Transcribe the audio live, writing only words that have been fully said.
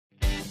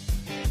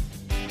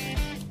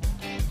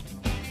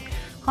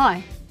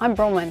Hi, I'm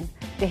Bronwyn,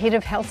 the Head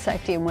of Health,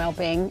 Safety and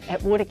Wellbeing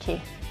at Watercare.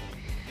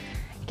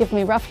 Give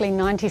me roughly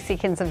 90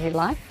 seconds of your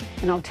life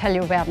and I'll tell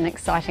you about an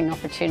exciting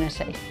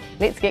opportunity.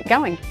 Let's get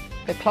going.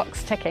 The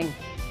clock's ticking.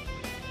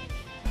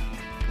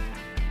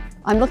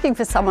 I'm looking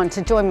for someone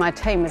to join my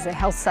team as a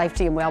Health,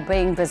 Safety and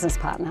Wellbeing business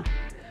partner.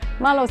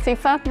 Malo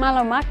Sifa,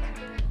 Malo Mak.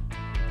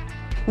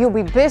 You'll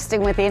be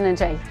bursting with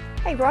energy.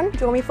 Hey Bron, do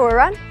you want me for a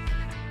run?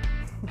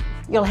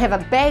 You'll have a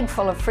bag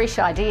full of fresh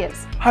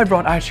ideas. Hi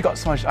Bron, I actually got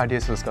so much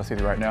ideas to discuss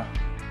with you right now.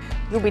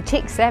 You'll be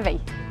tech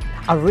savvy.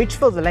 Our reach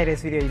for the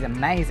latest video is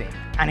amazing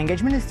and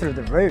engagement is through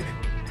the roof.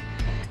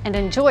 And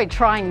enjoy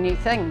trying new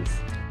things.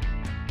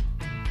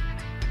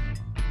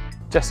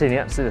 Just setting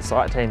up to see the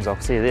site teams, I'll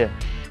see you there.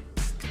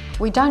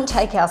 We don't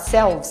take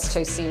ourselves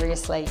too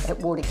seriously at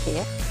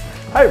Watercare.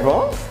 Hey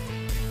Bron!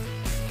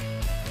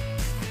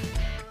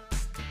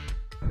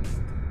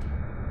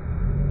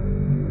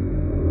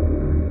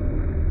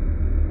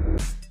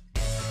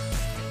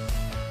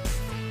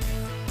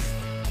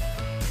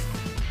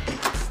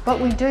 But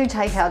we do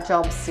take our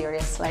jobs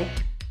seriously.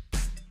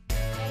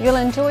 You'll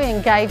enjoy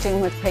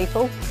engaging with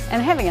people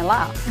and having a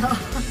laugh.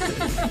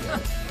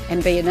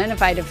 And be an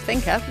innovative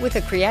thinker with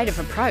a creative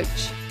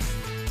approach.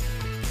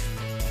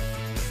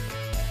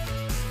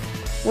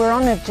 We're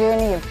on a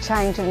journey of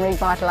change and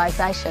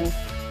revitalisation.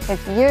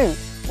 If you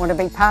want to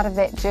be part of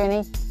that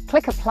journey,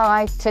 click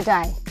apply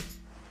today.